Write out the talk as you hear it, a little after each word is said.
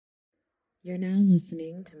You're now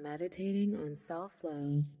listening to Meditating on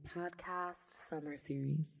Self-Love podcast summer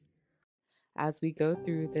series. As we go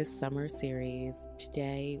through this summer series,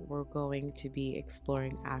 today we're going to be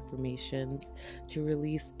exploring affirmations to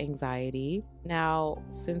release anxiety. Now,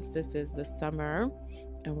 since this is the summer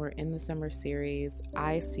and we're in the summer series,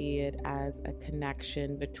 I see it as a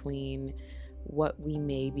connection between what we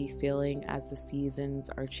may be feeling as the seasons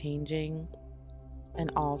are changing and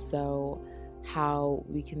also how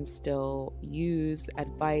we can still use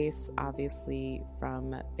advice, obviously,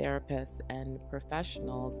 from therapists and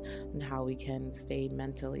professionals on how we can stay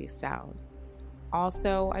mentally sound.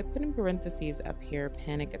 Also, I put in parentheses up here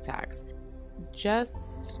panic attacks.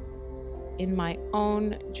 Just in my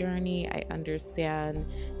own journey, I understand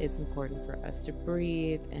it's important for us to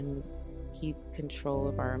breathe and keep control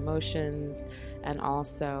of our emotions and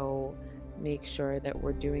also make sure that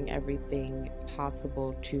we're doing everything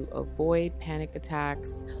possible to avoid panic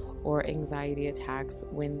attacks or anxiety attacks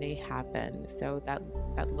when they happen. So that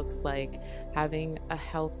looks like having a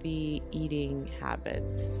healthy eating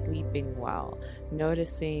habits, sleeping well,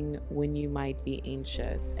 noticing when you might be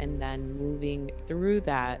anxious, and then moving through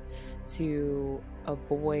that to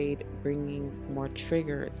avoid bringing more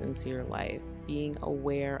triggers into your life, being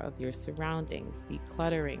aware of your surroundings,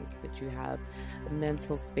 decluttering so that you have a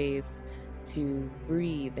mental space to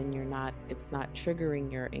breathe and it's not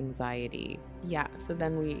triggering your anxiety. So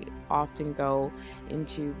then we often go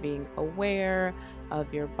into being aware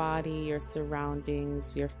of your body, your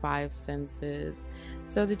surroundings, your five senses,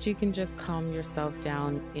 so that you can just calm yourself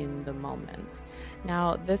down in the moment.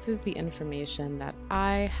 Now, this is the information that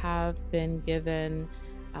I have been given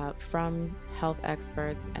from health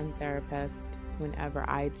experts and therapists whenever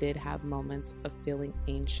I did have moments of feeling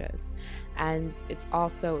anxious. And it's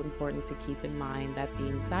also important to keep in mind that the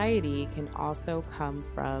anxiety can also come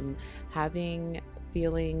from having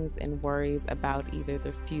feelings and worries about either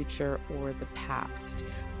the future or the past.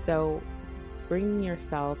 So bringing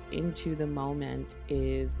yourself into the moment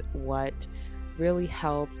is what really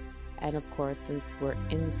helps. And of course, since we're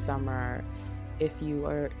in summer, if you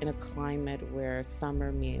are in a climate where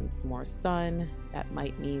summer means more sun, that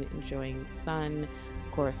might mean enjoying sun,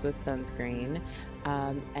 of course, with sunscreen.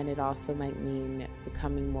 And it also might mean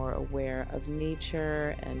becoming more aware of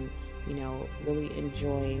nature and, really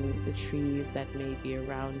enjoying the trees that may be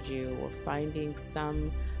around you, or finding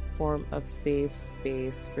some form of safe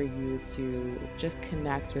space for you to just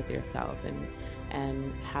connect with yourself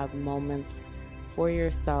and have moments for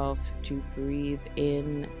yourself to breathe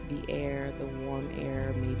in the air, the warm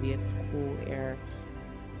air, maybe it's cool air,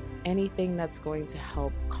 anything that's going to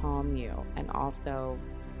help calm you, and also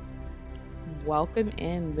welcome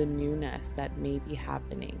in the newness that may be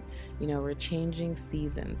happening. We're changing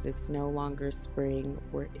seasons. It's no longer spring,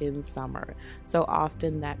 we're in summer. So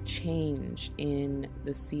often that change in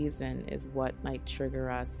the season is what might trigger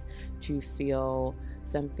us to feel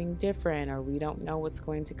something different, or we don't know what's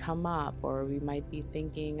going to come up, or we might be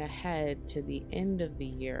thinking ahead to the end of the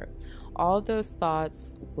year. All those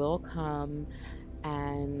thoughts will come,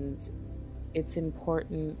 and it's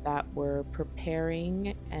important that we're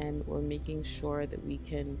preparing and we're making sure that we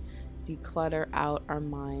can declutter out our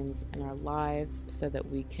minds and our lives so that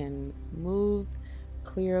we can move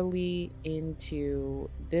clearly into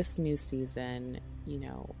this new season,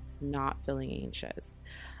 not feeling anxious.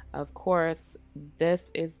 Of course,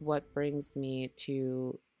 this is what brings me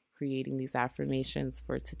to creating these affirmations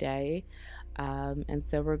for today. And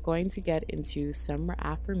so we're going to get into summer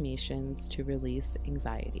affirmations to release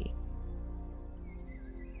anxiety.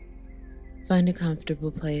 Find a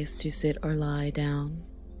comfortable place to sit or lie down.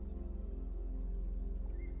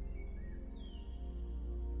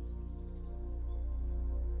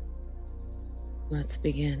 Let's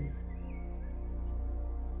begin.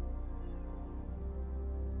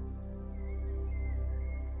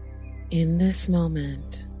 In this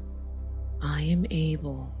moment, I am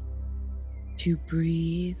able to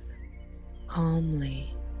breathe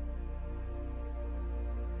calmly.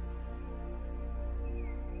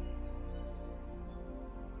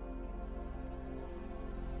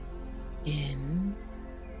 In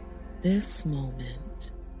this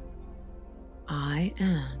moment, I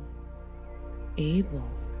am able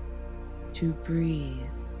to breathe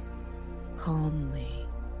calmly.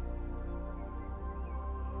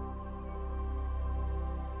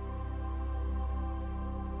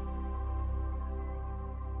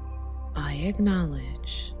 I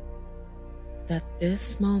acknowledge that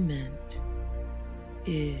this moment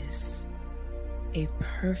is a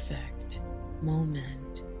perfect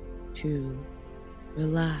moment to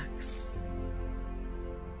relax.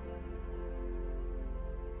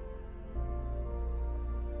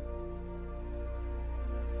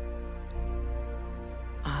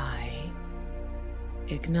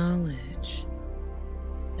 acknowledge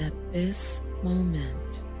that this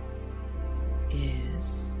moment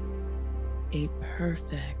is a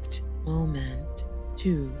perfect moment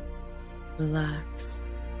to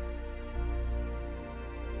relax.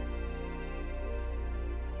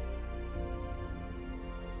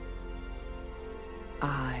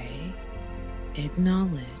 I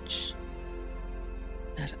acknowledge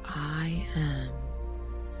that I am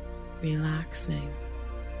relaxing.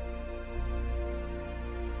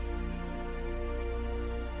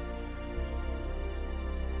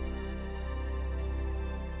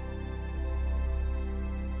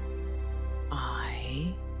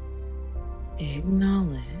 I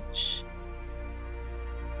acknowledge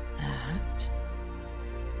that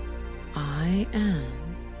I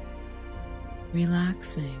am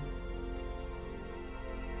relaxing.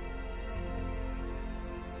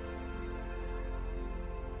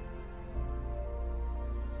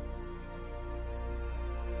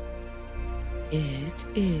 It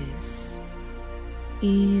is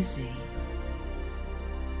easy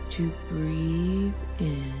to breathe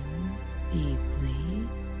in deeply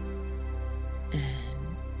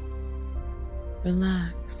and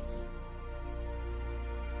relax.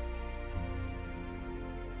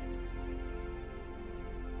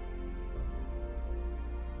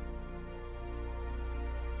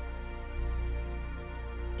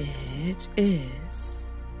 It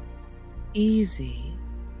is easy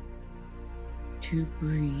to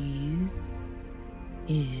breathe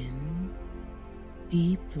in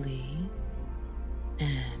deeply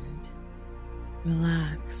and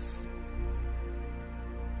relax.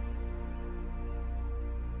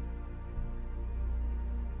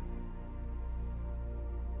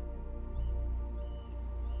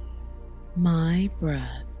 My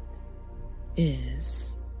breath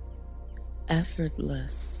is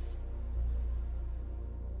effortless.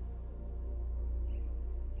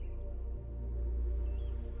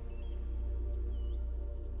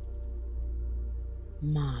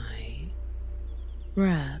 My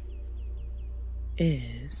breath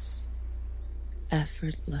is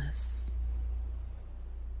effortless.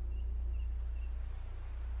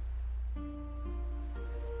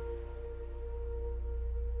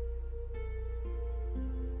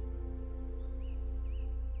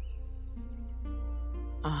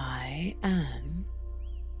 I am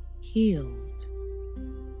healed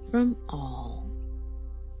from all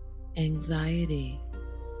anxiety.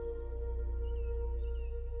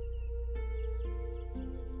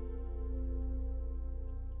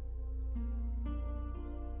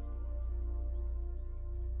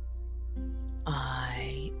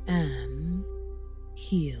 I am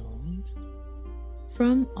healed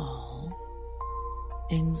from all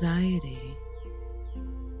anxiety.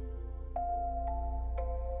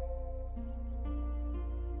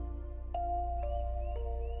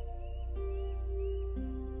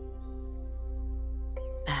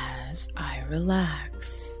 As I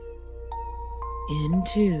relax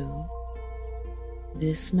into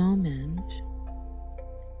this moment,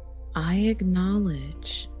 I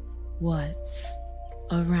acknowledge what's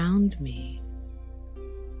around me.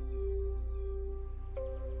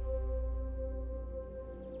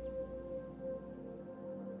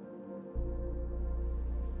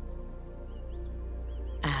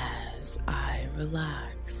 As I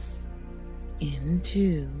relax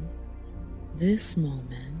into this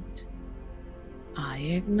moment, I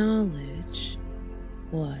acknowledge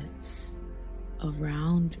what's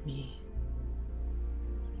around me.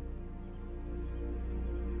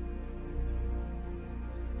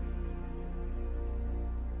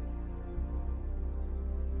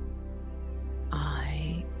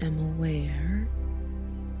 I am aware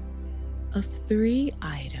of 3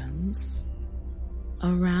 items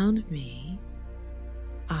around me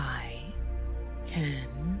I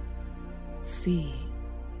can see.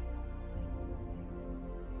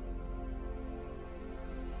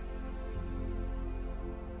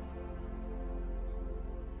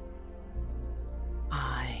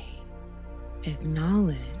 I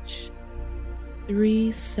acknowledge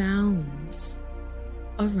 3 sounds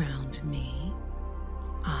around me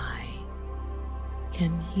I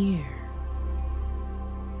can hear.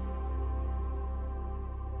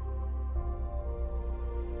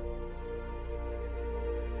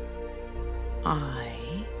 I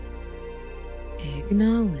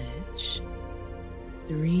acknowledge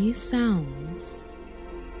 3 sounds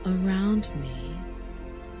around me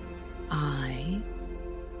I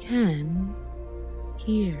can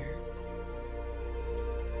hear.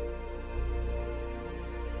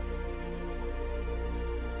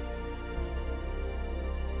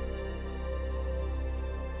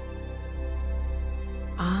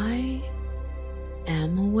 I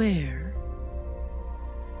am aware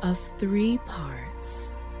of 3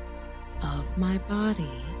 parts of my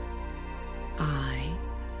body I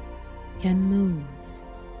can move.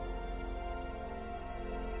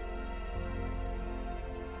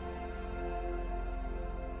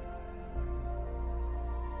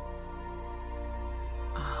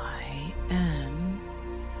 I am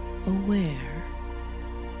aware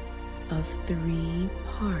of 3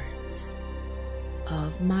 parts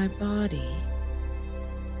of my body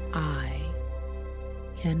I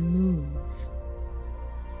can move.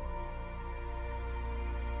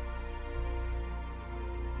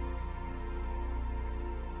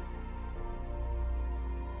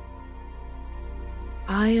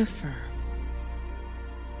 I affirm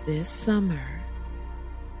this summer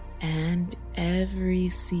and every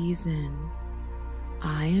season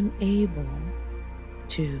I am able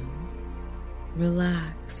to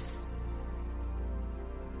relax.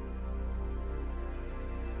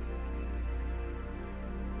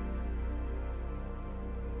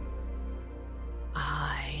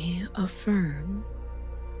 I affirm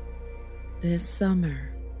this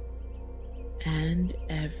summer and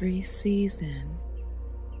every season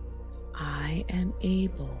I am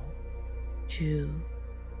able to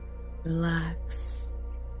relax.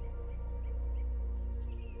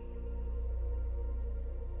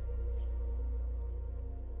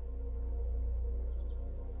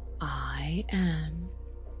 I am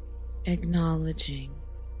acknowledging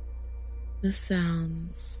the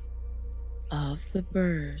sounds of the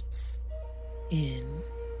birds in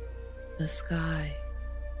the sky.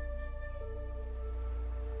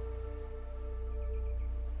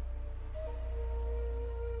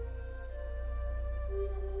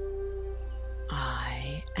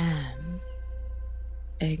 I am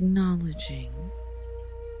acknowledging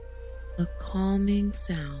the calming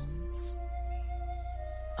sounds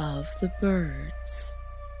of the birds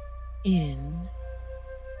in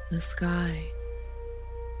the sky.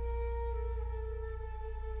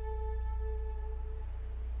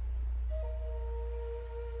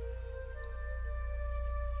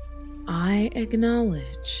 I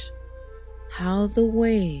acknowledge how the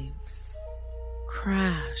waves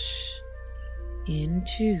crash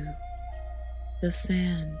into the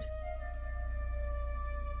sand.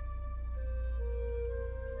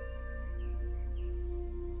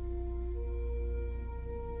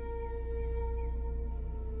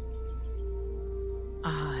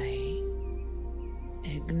 I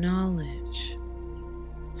acknowledge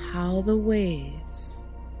how the waves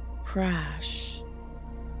crash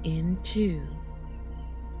into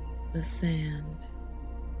the sand.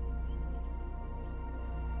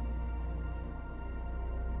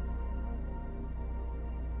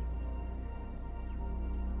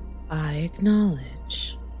 I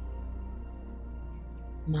acknowledge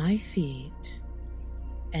my feet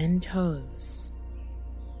and toes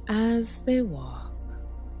as they walk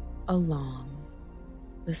along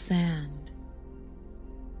the sand.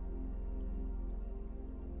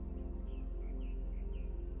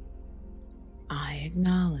 I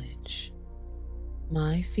acknowledge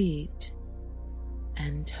my feet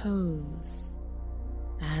and toes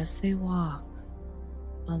as they walk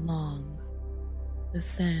along the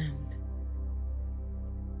sand.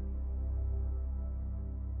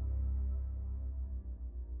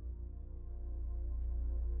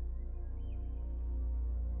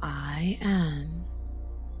 I am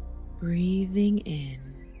breathing in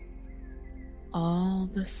all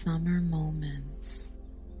the summer moments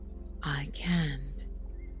I can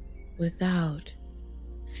without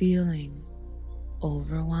feeling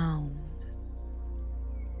overwhelmed.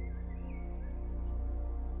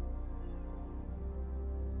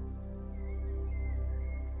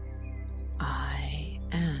 I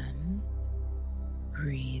am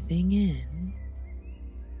breathing in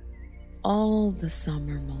all the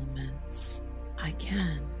summer moments I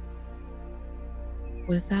can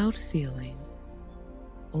without feeling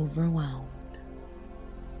overwhelmed.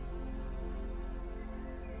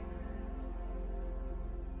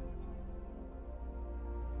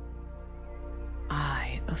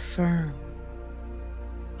 I affirm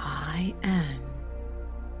I am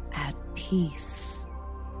at peace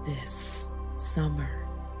this summer.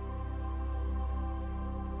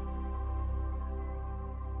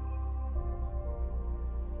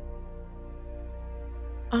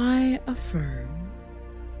 I affirm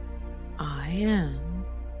I am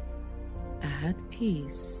at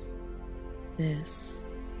peace this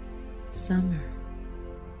summer.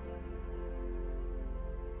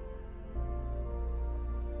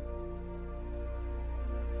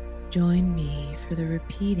 Join me for the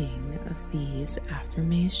repeating of these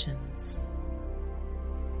affirmations.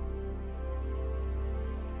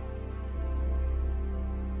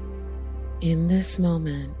 In this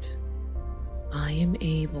moment, I am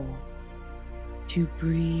able to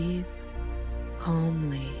breathe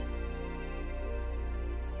calmly.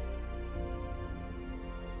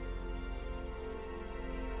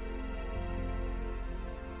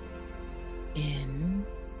 In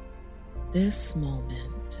this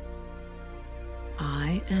moment,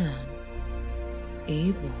 I am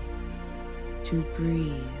able to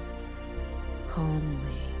breathe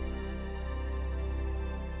calmly.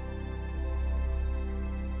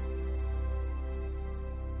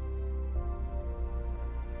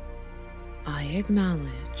 I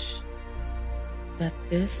acknowledge that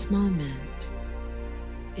this moment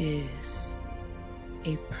is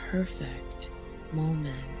a perfect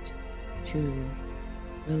moment to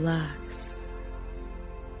relax.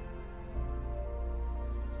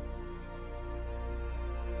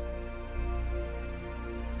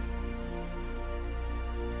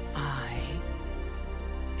 I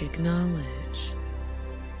acknowledge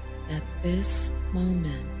that this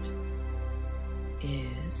moment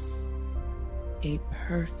is a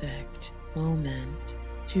perfect moment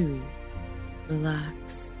to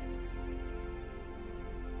relax.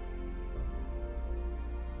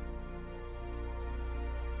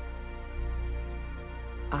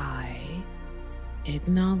 I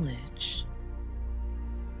acknowledge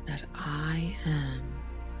that I am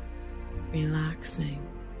relaxing.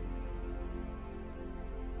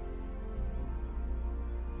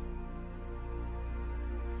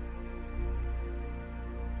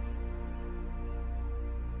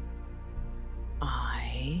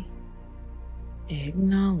 I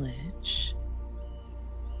acknowledge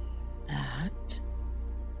that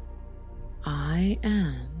I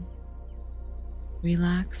am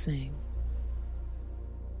relaxing.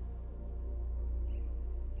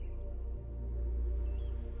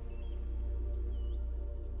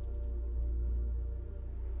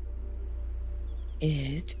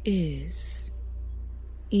 It is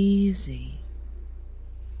easy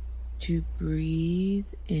to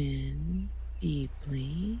breathe in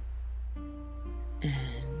deeply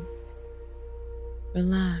and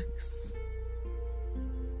relax.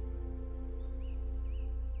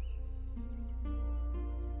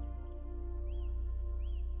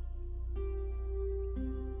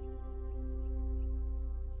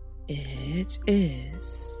 It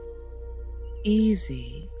is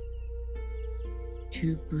easy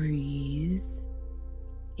to breathe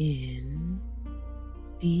in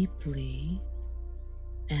deeply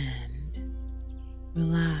and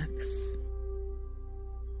relax.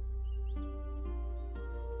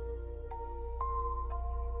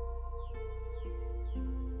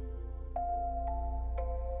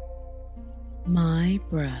 My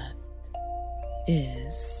breath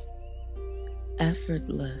is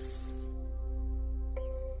effortless.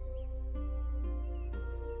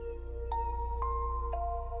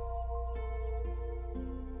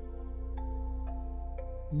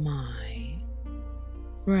 My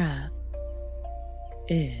breath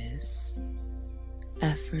is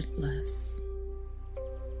effortless.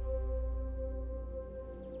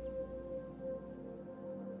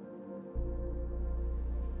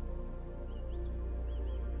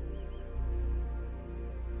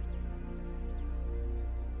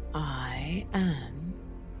 I am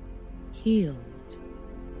healed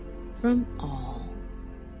from all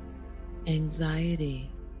anxiety.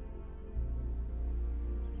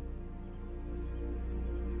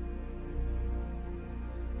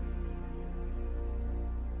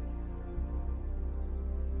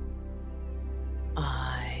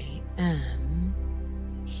 I am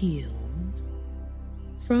healed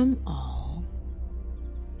from all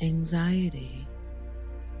anxiety.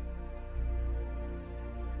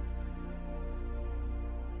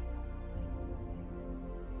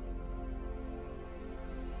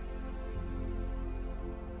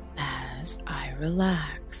 As I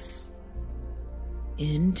relax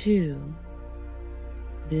into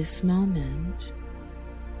this moment,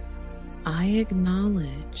 I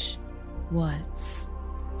acknowledge what's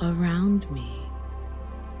around me.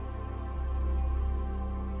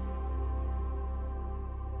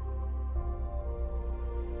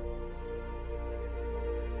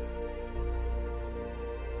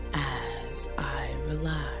 As I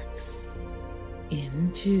relax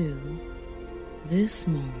into this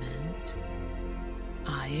moment,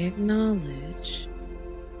 I acknowledge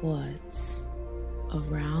what's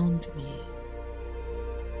around me.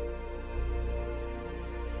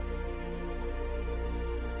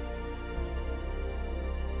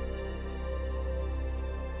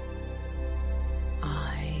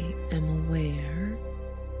 I am aware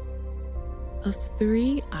of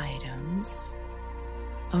 3 items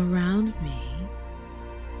around me.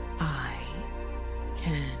 I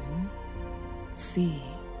can see.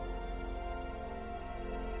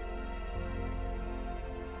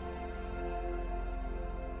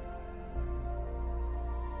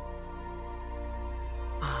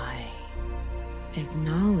 I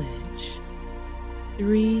acknowledge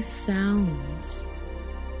 3 sounds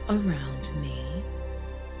around me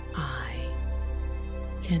I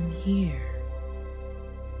can hear.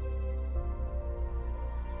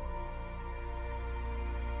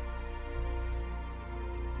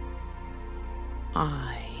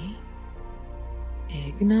 I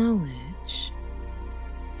acknowledge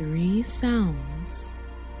 3 sounds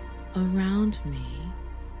around me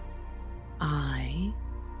I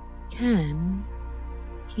can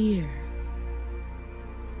hear.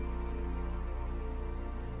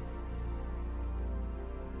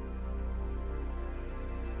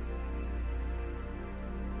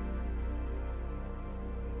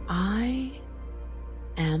 I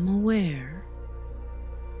am aware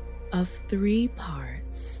of 3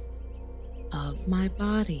 parts of my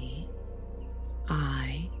body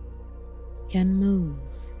I can move.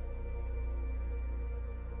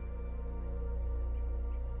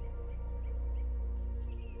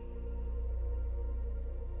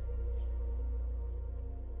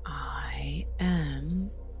 I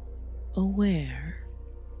am aware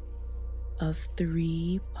of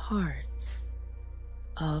 3 parts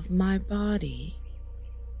of my body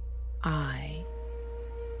I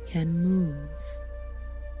can move.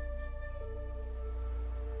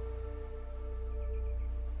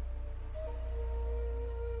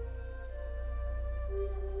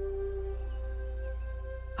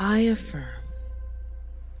 I affirm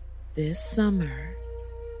this summer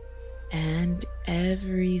and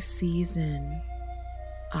every season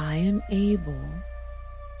I am able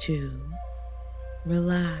to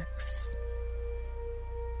relax.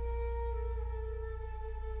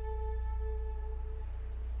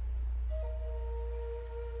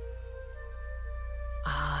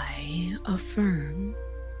 I affirm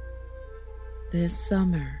this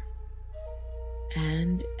summer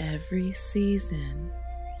and every season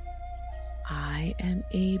I am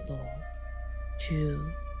able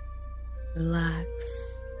to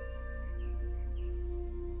relax.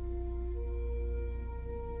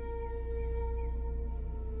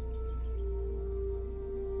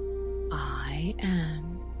 I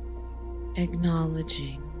am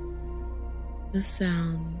acknowledging the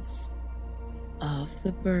sounds of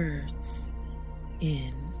the birds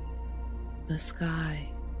in the sky.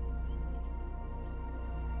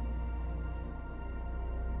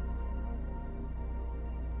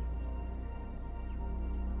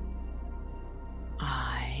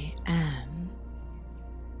 I am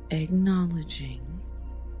acknowledging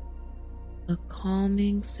the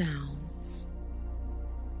calming sounds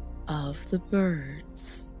of the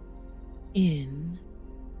birds in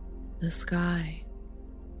the sky.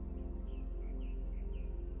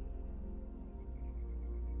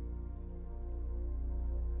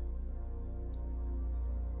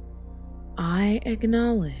 I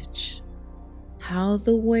acknowledge how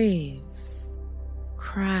the waves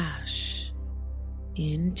crash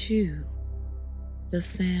into the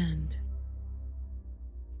sand.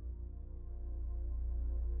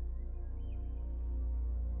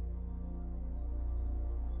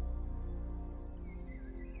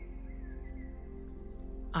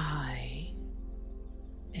 I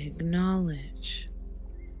acknowledge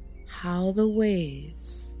how the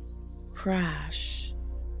waves crash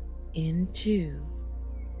into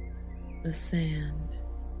the sand.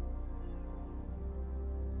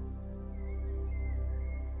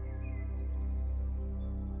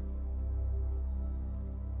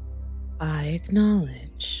 I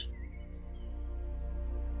acknowledge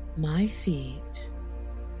my feet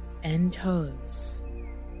and toes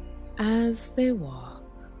as they walk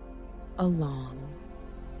along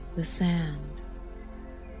the sand.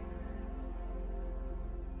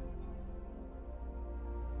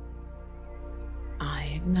 I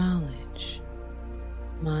acknowledge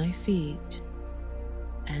my feet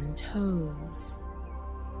and toes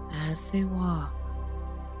as they walk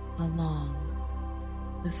along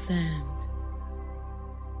the sand.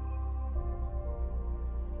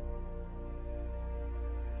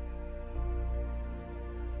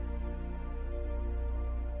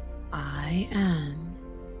 I am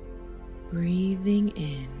breathing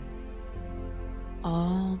in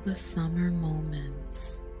all the summer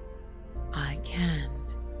moments I can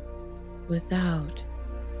without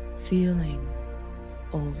feeling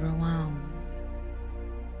overwhelmed.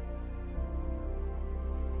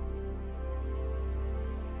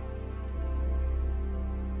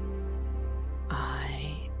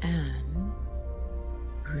 I am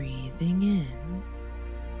breathing in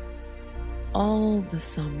all the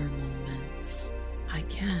summer moments I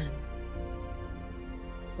can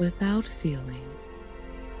without feeling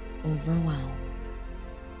overwhelmed.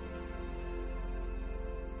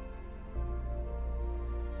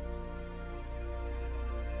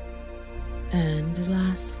 And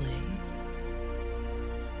lastly,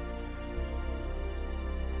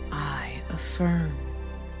 I affirm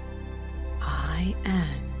I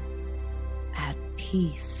am at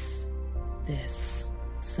peace this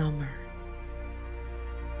summer.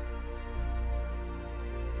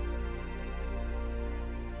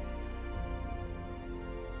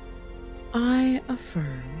 I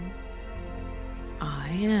affirm I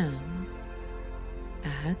am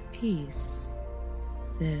at peace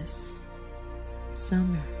this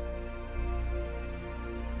summer.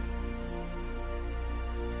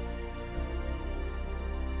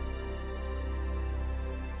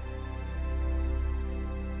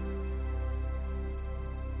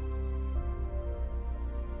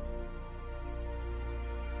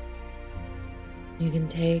 You can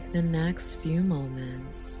take the next few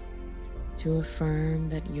moments to affirm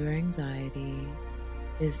that your anxiety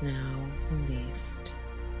is now released.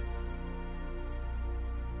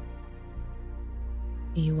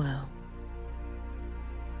 Be well.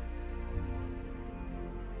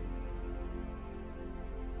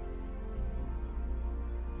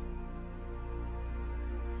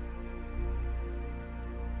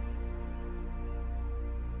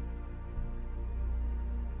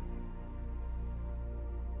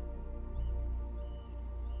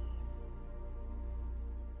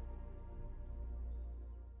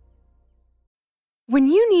 When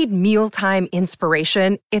you need mealtime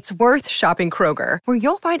inspiration, it's worth shopping Kroger, where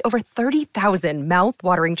you'll find over 30,000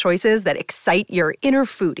 mouth-watering choices that excite your inner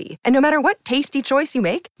foodie. And no matter what tasty choice you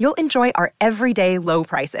make, you'll enjoy our everyday low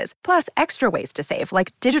prices, plus extra ways to save,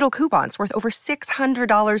 like digital coupons worth over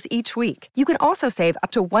 $600 each week. You can also save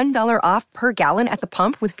up to $1 off per gallon at the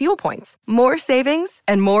pump with fuel points. More savings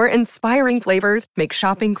and more inspiring flavors make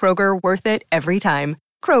shopping Kroger worth it every time.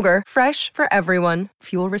 Kroger, fresh for everyone.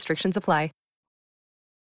 Fuel restrictions apply.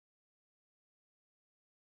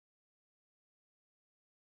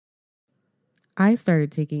 I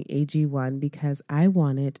started taking AG1 because I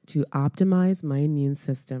wanted to optimize my immune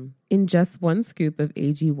system. In just one scoop of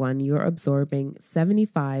AG1, you're absorbing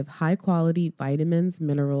 75 high-quality vitamins,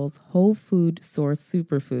 minerals, whole food source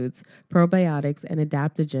superfoods, probiotics, and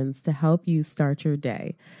adaptogens to help you start your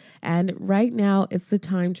day. And right now, it's the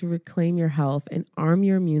time to reclaim your health and arm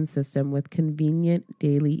your immune system with convenient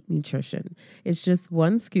daily nutrition. It's just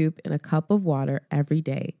one scoop in a cup of water every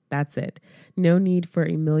day. That's it. No need for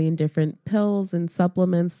a million different pills and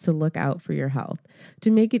supplements to look out for your health.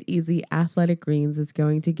 To make it easy, Athletic Greens is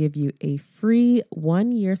going to give you a free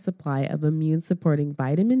 1-year supply of immune-supporting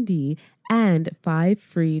vitamin D and 5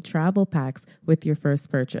 free travel packs with your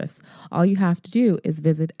first purchase. All you have to do is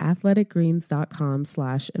visit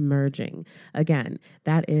athleticgreens.com/emerging. Again,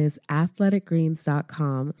 that is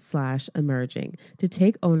athleticgreens.com/emerging to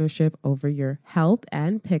take ownership over your health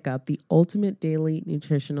and pick up the ultimate daily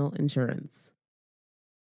nutritional insurance.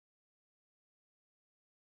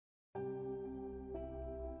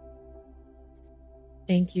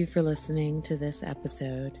 Thank you for listening to this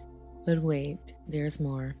episode. But wait, there's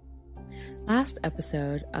more. Last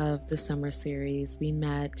episode of the summer series, we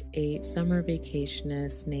met a summer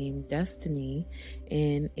vacationist named Destiny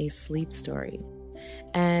in a sleep story.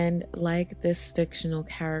 And like this fictional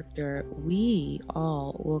character, we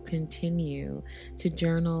all will continue to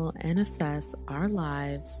journal and assess our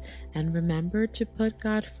lives and remember to put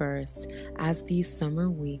God first as these summer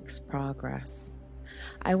weeks progress.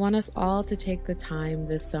 I want us all to take the time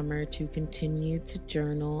this summer to continue to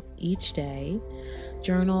journal each day.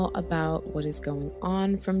 Journal about what is going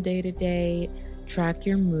on from day to day, track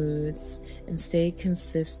your moods, and stay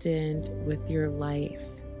consistent with your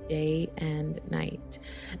life, day and night.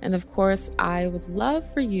 And of course, I would love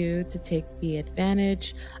for you to take the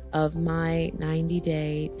advantage of my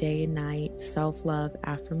 90-day, day and night self-love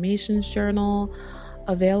affirmations journal,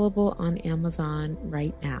 available on Amazon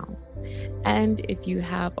right now. And if you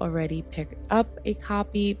have already picked up a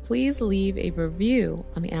copy, please leave a review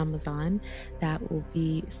on Amazon. That will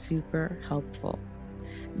be super helpful.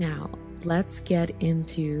 Now, let's get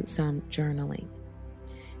into some journaling.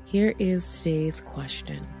 Here is today's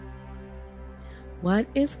question. What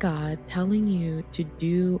is God telling you to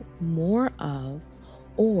do more of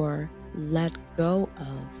or let go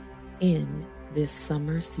of in this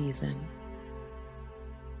summer season?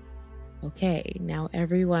 Okay, now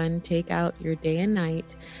everyone take out your day and night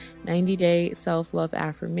 90-day self-love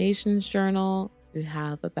affirmations journal. You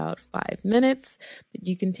have about 5 minutes, but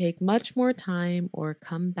you can take much more time or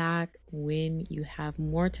come back when you have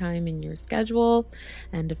more time in your schedule.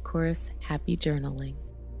 And of course, happy journaling.